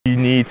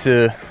need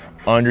to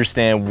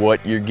understand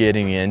what you're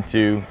getting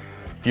into.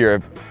 If you're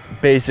a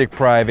basic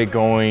private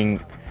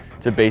going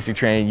to basic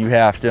training, you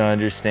have to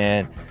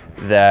understand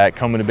that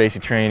coming to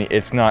basic training,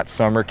 it's not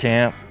summer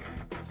camp.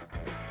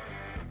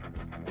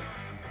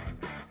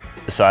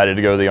 Decided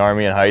to go to the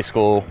Army in high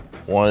school.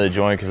 Wanted to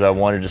join because I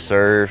wanted to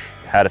serve.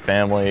 Had a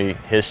family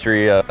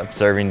history of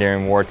serving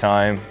during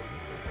wartime.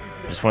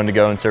 Just wanted to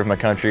go and serve my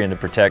country and to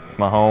protect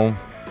my home.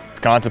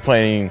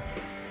 Contemplating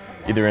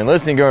either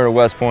enlisting, going to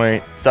West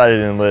Point. Decided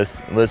to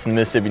enlist in the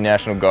Mississippi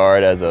National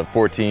Guard as a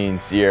 14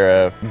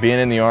 Sierra. Being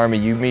in the Army,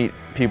 you meet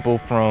people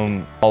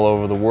from all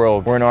over the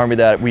world. We're an Army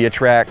that we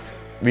attract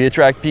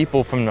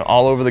people from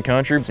all over the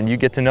country, and you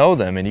get to know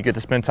them and you get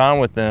to spend time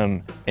with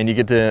them and you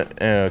get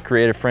to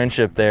create a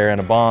friendship there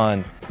and a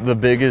bond. The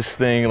biggest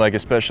thing, like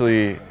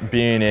especially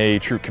being a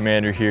troop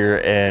commander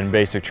here and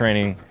basic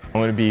training, I'm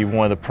going to be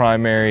one of the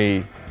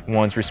primary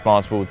ones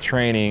responsible with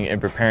training and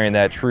preparing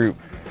that troop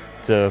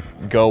to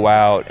go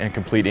out and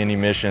complete any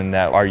mission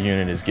that our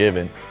unit is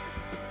given.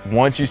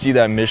 Once you see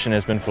that mission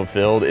has been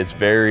fulfilled, it's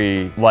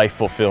very life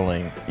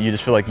fulfilling. You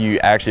just feel like you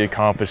actually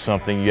accomplished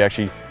something, you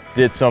actually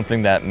did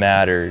something that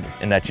mattered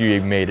and that you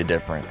made a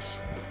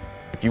difference.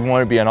 If you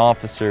want to be an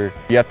officer,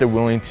 you have to be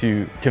willing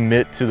to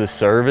commit to the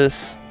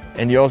service,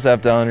 and you also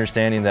have to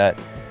understanding that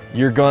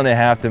you're going to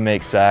have to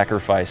make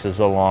sacrifices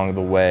along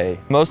the way.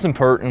 The most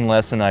important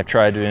lesson I've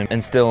tried to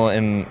instill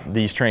in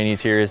these trainees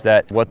here is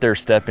that what they're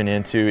stepping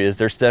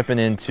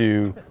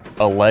into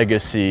a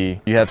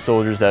legacy. You have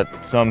soldiers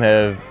that some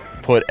have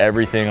put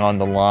everything on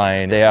the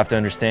line. They have to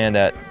understand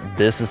that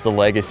this is the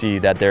legacy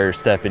that they're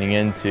stepping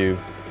into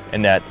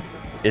and that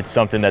it's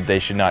something that they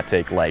should not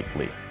take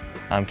lightly.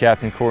 I'm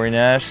Captain Corey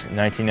Nash,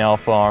 19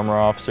 Alpha Armor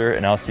Officer,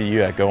 and I'll see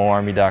you at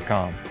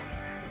GoArmy.com.